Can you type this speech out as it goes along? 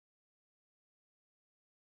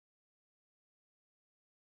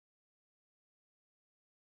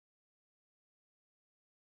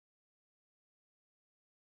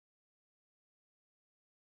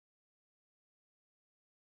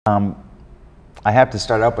I have to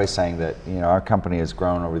start out by saying that our company has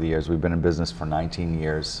grown over the years. We've been in business for 19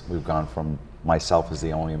 years. We've gone from myself as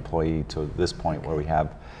the only employee to this point where we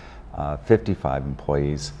have 55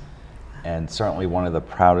 employees. And certainly one of the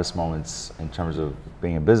proudest moments in terms of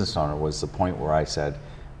being a business owner was the point where I said,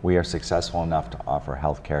 we are successful enough to offer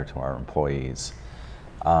health care to our employees.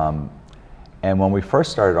 And when we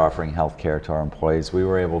first started offering health care to our employees, we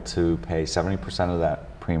were able to pay 70% of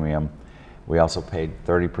that premium. We also paid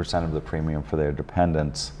 30% of the premium for their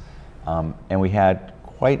dependents. And we had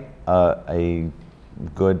quite a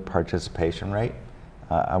good participation rate.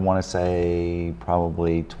 I want to say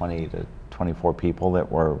probably 20 to 24 people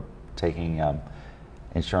that were taking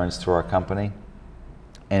insurance through our company.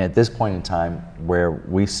 And at this point in time, where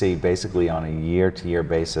we see basically on a year-to-year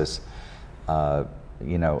basis,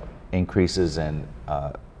 increases in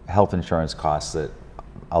health insurance costs at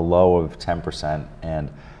a low of 10% and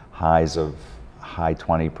highs of high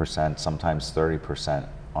 20%, sometimes 30%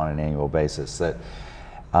 on an annual basis, that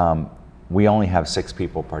we only have 6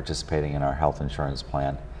 people participating in our health insurance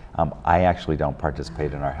plan. I actually don't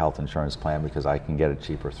participate in our health insurance plan because I can get it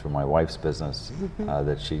cheaper through my wife's business,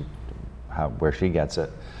 where she gets it.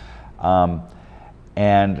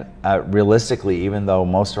 Realistically, even though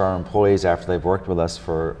most of our employees, after they've worked with us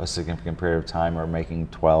for a significant period of time, are making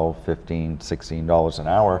 $12, $15, $16 an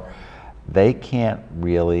hour, they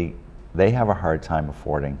have a hard time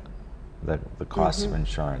affording the cost of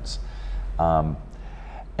insurance. And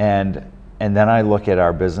then I look at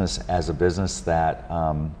our business as a business that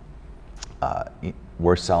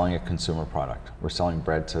we're selling a consumer product. We're selling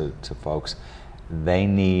bread to folks. They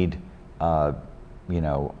need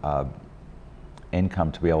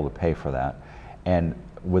income to be able to pay for that. And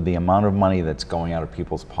with the amount of money that's going out of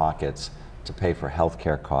people's pockets to pay for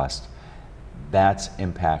healthcare costs, that's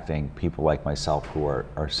impacting people like myself who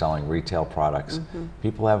are selling retail products.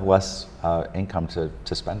 People have less income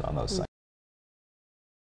to spend on those things.